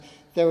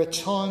There are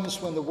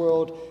times when the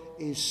world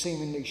is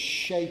seemingly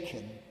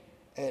shaken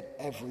at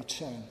every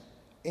turn.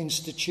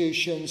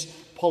 Institutions,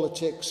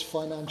 politics,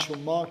 financial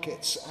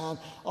markets, and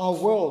our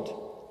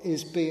world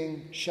is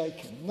being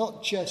shaken.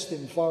 Not just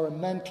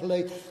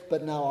environmentally,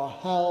 but now our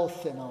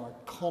health and our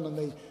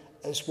economy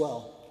as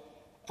well.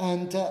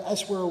 And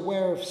as we're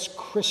aware as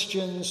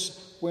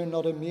Christians, we're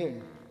not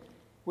immune.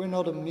 We're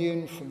not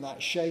immune from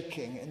that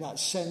shaking in that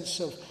sense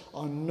of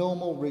our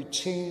normal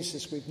routines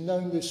as we've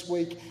known this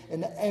week,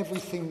 and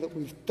everything that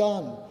we've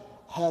done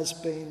has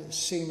been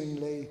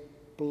seemingly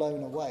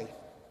blown away.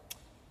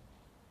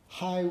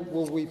 How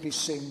will we be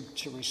seen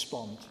to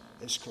respond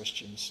as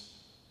Christians?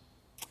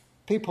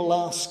 People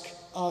ask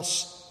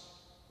us,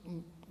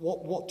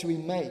 what do we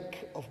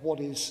make of what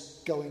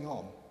is going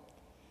on?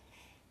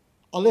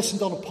 I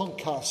listened on a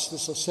podcast,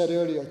 as I said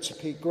earlier, to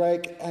Pete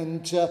Greig,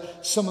 and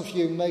some of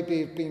you maybe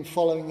have been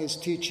following his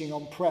teaching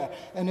on prayer.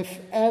 And if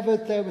ever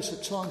there was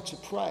a time to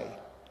pray,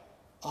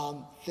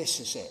 this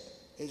is it.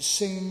 It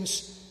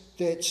seems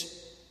that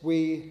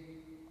we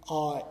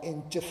are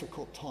in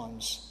difficult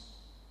times.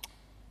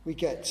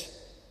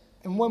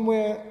 And when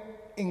we're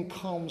in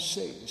calm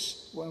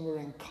seas,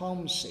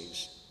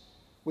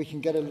 we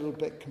can get a little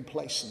bit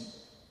complacent.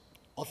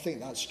 I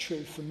think that's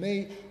true for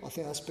me. I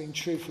think that's been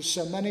true for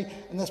so many.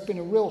 And that's been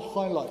a real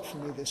highlight for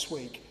me this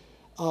week.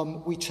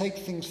 We take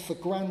things for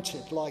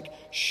granted, like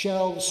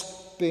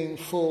shelves being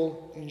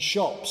full in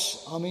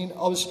shops. I mean,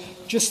 I was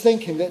just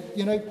thinking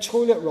that,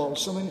 toilet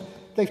rolls,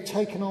 they've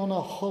taken on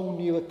a whole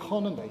new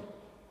economy.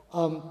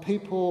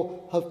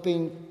 People have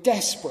been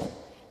desperate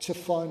to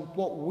find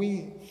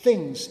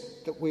things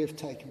that we have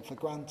taken for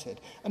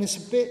granted. And it's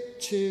a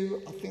bit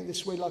too, I think,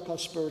 this way like our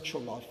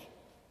spiritual life.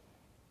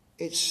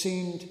 It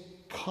seemed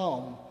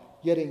calm,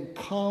 yet in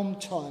calm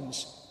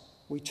times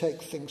we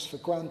take things for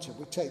granted.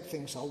 We take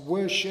things, our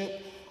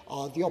worship,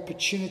 the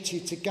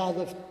opportunity to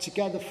gather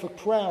together for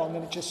prayer.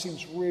 It just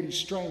seems really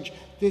strange.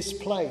 This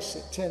place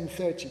at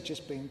 10:30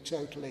 just being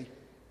totally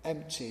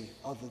empty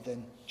other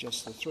than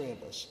just the three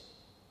of us.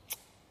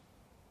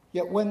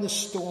 Yet when the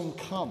storm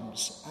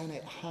comes, and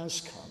it has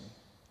come,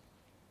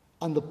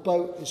 and the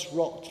boat is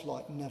rocked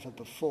like never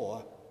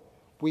before,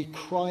 we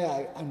cry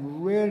out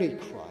and really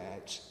cry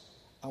out,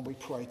 and we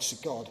pray to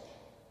God.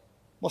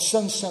 My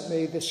son sent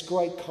me this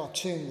great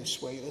cartoon this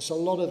week. There's a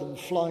lot of them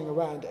flying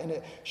around, and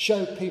it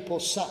showed people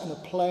sat in a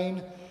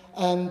plane,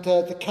 and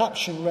the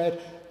caption read,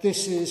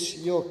 "This is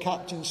your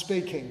captain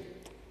speaking.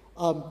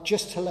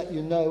 Just to let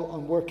you know,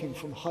 I'm working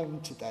from home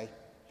today."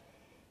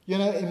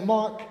 In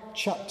Mark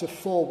chapter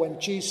 4, when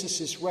Jesus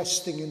is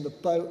resting in the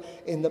boat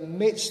in the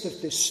midst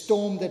of this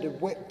storm that had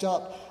whipped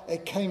up,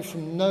 it came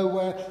from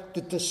nowhere,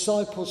 the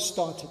disciples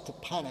started to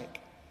panic.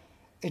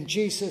 And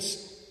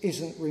Jesus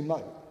isn't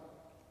remote.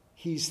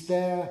 He's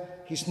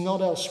there. He's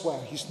not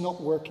elsewhere. He's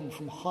not working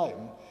from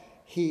home.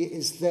 He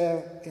is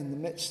there in the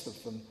midst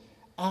of them.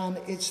 And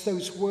it's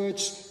those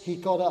words he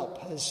got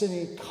up as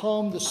he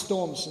calmed the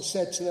storms and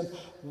said to them,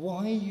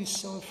 "Why are you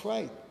so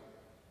afraid?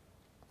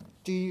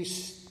 Do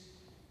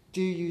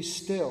you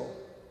still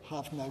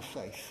have no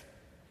faith?"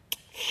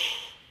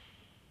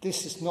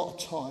 This is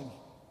not a time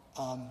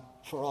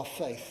for our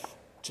faith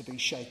to be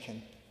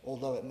shaken,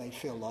 although it may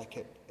feel like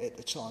it at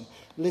the time.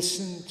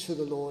 Listen to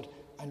the Lord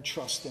and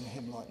trust in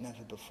him like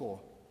never before.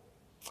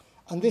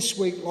 And this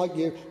week, like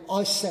you,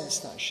 I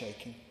sensed that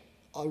shaking.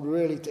 I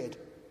really did.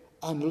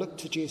 And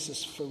looked to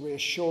Jesus for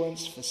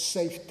reassurance, for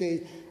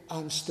safety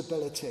and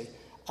stability.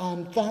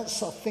 And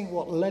that's, I think,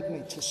 what led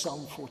me to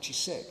Psalm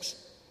 46.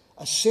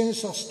 As soon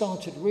as I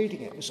started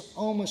reading it, it was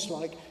almost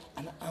like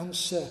an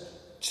answer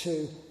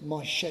to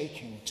my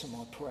shaking, to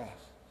my prayer.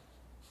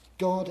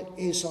 God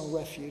is our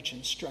refuge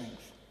and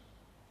strength,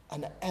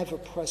 an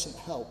ever-present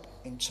help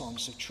in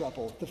times of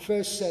trouble. The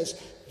verse says,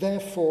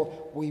 "Therefore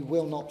we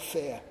will not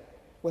fear."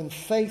 When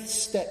faith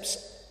steps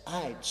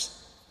out,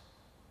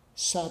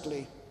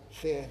 sadly,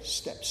 fear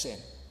steps in.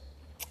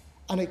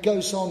 And it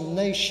goes on,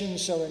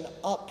 nations are in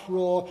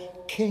uproar,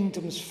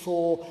 kingdoms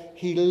fall,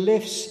 he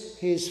lifts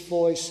his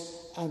voice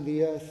and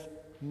the earth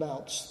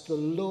melts. The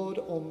Lord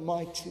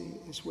Almighty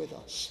is with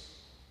us.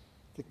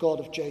 The God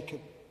of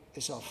Jacob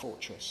is our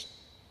fortress.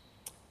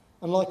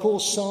 And like all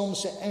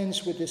Psalms, it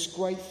ends with this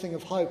great thing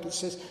of hope. It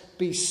says,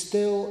 "Be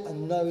still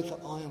and know that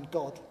I am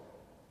God.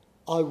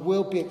 I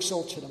will be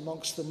exalted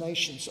amongst the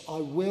nations. I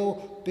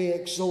will be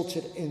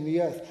exalted in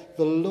the earth.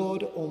 The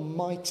Lord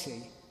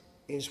Almighty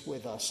is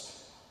with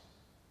us."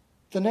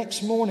 The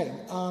next morning,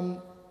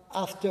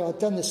 after I'd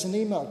done this, an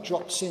email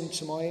drops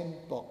into my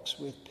inbox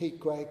with Pete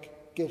Greig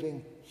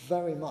giving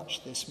very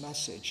much this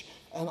message.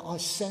 And I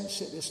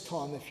sense at this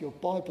time, if your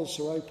Bibles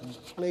are open,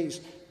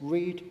 please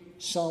read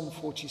Psalm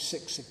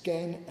 46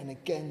 again and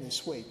again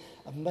this week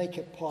and make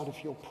it part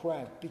of your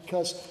prayer,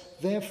 because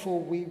therefore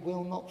we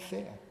will not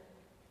fear.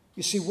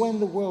 You see, when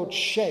the world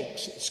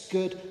shakes, it's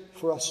good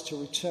for us to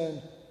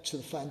return to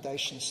the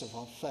foundations of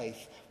our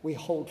faith. We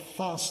hold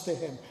fast to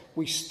him.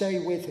 We stay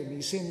with him.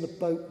 He's in the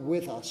boat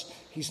with us.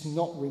 He's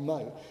not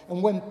remote.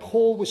 And when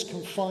Paul was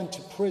confined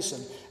to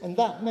prison, and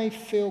that may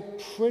feel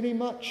pretty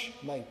much,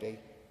 maybe,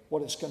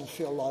 what it's going to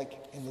feel like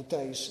in the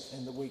days,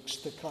 in the weeks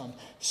to come.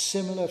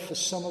 Similar for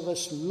some of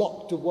us,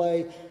 locked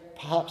away,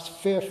 perhaps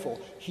fearful.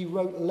 He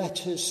wrote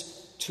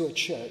letters to a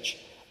church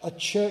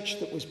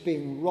that was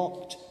being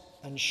rocked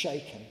and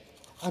shaken.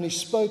 And he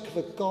spoke of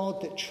a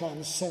God that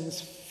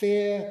transcends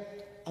fear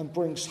and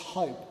brings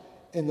hope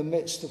in the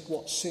midst of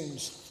what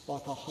seems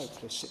like a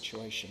hopeless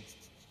situation.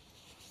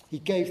 He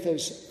gave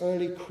those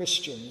early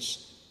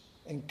Christians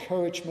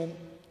encouragement,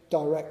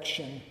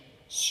 direction,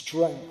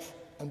 strength,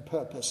 and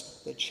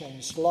purpose that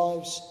changed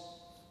lives,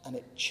 and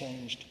it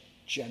changed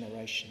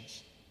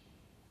generations.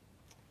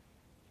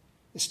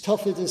 As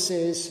tough as this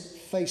is,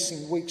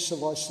 facing weeks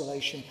of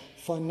isolation,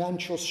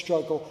 financial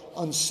struggle,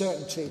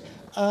 uncertainty,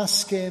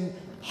 ask him,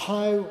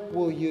 how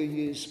will you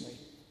use me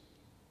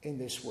in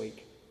this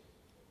week?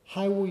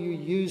 How will you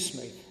use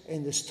me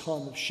in this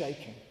time of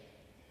shaking?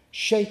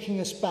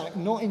 Shaking us back,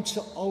 not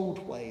into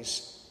old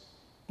ways,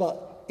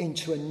 but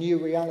into a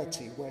new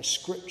reality where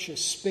Scripture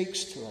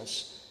speaks to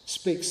us,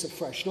 speaks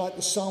afresh, like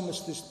the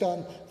psalmist has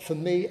done for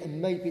me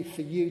and maybe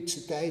for you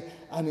today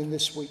and in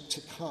this week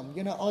to come.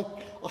 You know,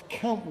 I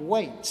can't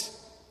wait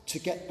to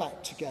get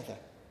back together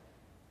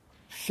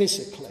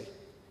physically,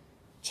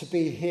 to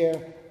be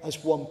here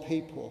as one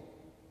people.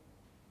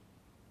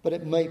 But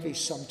it may be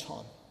some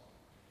time.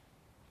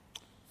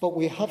 But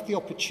we have the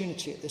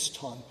opportunity at this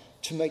time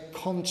to make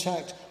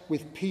contact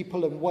with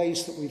people in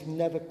ways that we've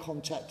never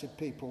contacted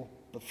people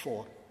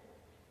before.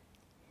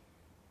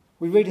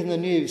 We read in the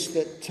news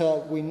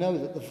that we know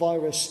that the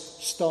virus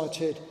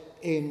started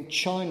in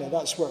China.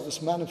 That's where it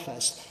was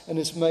manifest and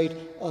has made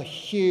a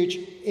huge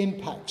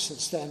impact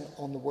since then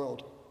on the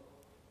world.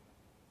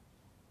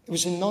 It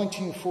was in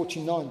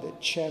 1949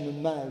 that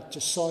Chairman Mao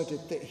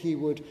decided that he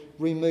would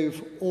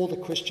remove all the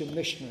Christian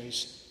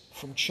missionaries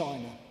from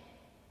China.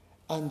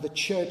 And the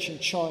church in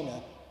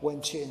China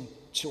went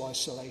into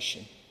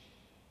isolation.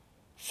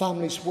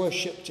 Families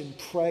worshipped and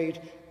prayed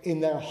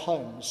in their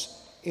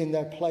homes, in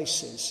their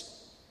places.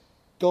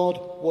 God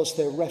was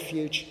their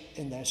refuge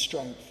in their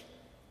strength,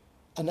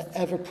 an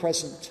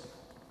ever-present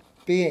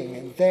being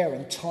in there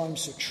in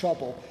times of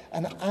trouble.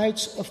 And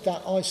out of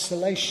that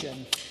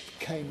isolation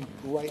came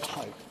great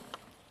hope.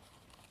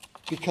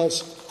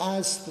 Because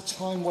as the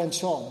time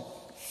went on,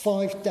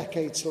 5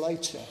 decades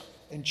later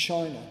in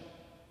China,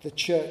 the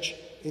church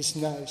is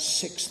now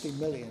 60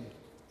 million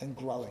and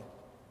growing.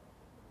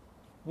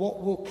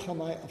 What will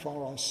come out of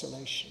our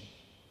isolation?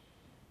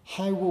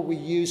 How will we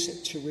use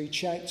it to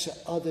reach out to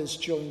others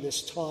during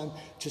this time,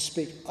 to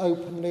speak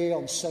openly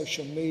on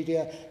social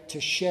media,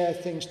 to share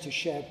things, to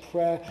share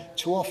prayer,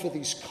 to offer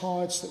these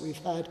cards that we've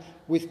had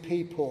with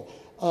people,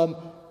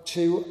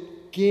 to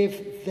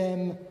give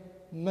them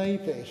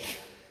maybe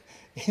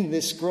in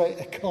this great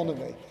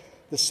economy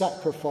the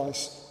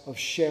sacrifice of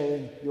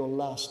sharing your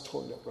last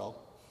toilet roll.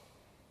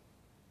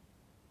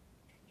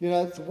 You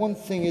know, the one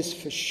thing is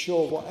for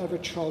sure, whatever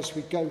trials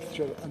we go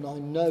through, and I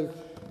know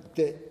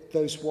that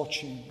those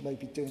watching may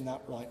be doing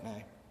that right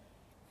now,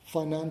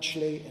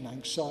 financially, in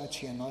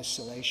anxiety and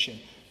isolation,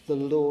 the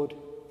Lord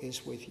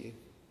is with you.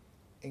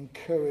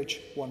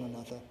 Encourage one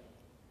another.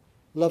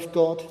 Love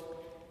God.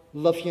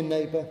 Love your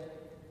neighbour.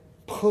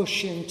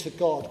 Push into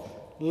God.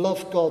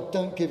 Love God.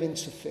 Don't give in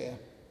to fear.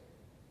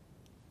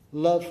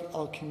 Love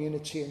our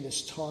community in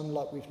this time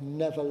like we've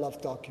never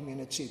loved our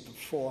community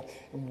before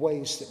in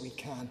ways that we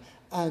can.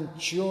 And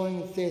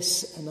during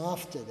this and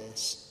after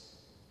this,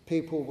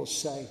 people will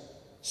say,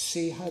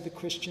 see how the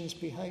Christians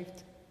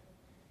behaved?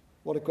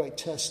 What a great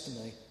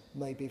testimony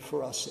maybe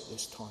for us at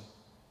this time.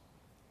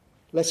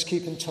 Let's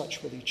keep in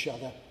touch with each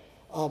other.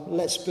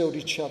 Let's build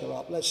each other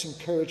up. Let's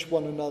encourage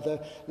one another.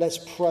 Let's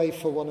pray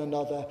for one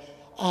another.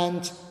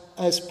 And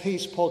as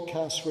Peace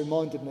Podcast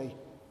reminded me,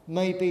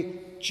 maybe,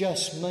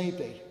 just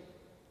maybe,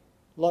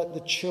 like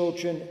the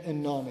children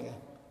in Narnia,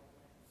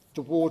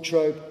 the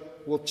wardrobe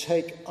will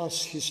take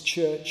us, his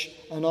church,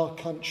 and our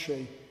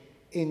country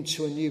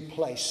into a new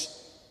place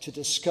to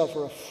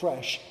discover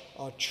afresh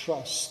our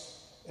trust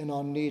in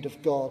our need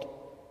of God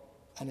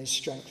and his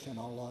strength in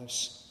our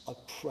lives. I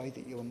pray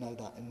that you will know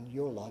that in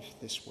your life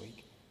this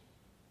week.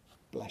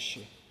 Bless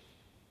you.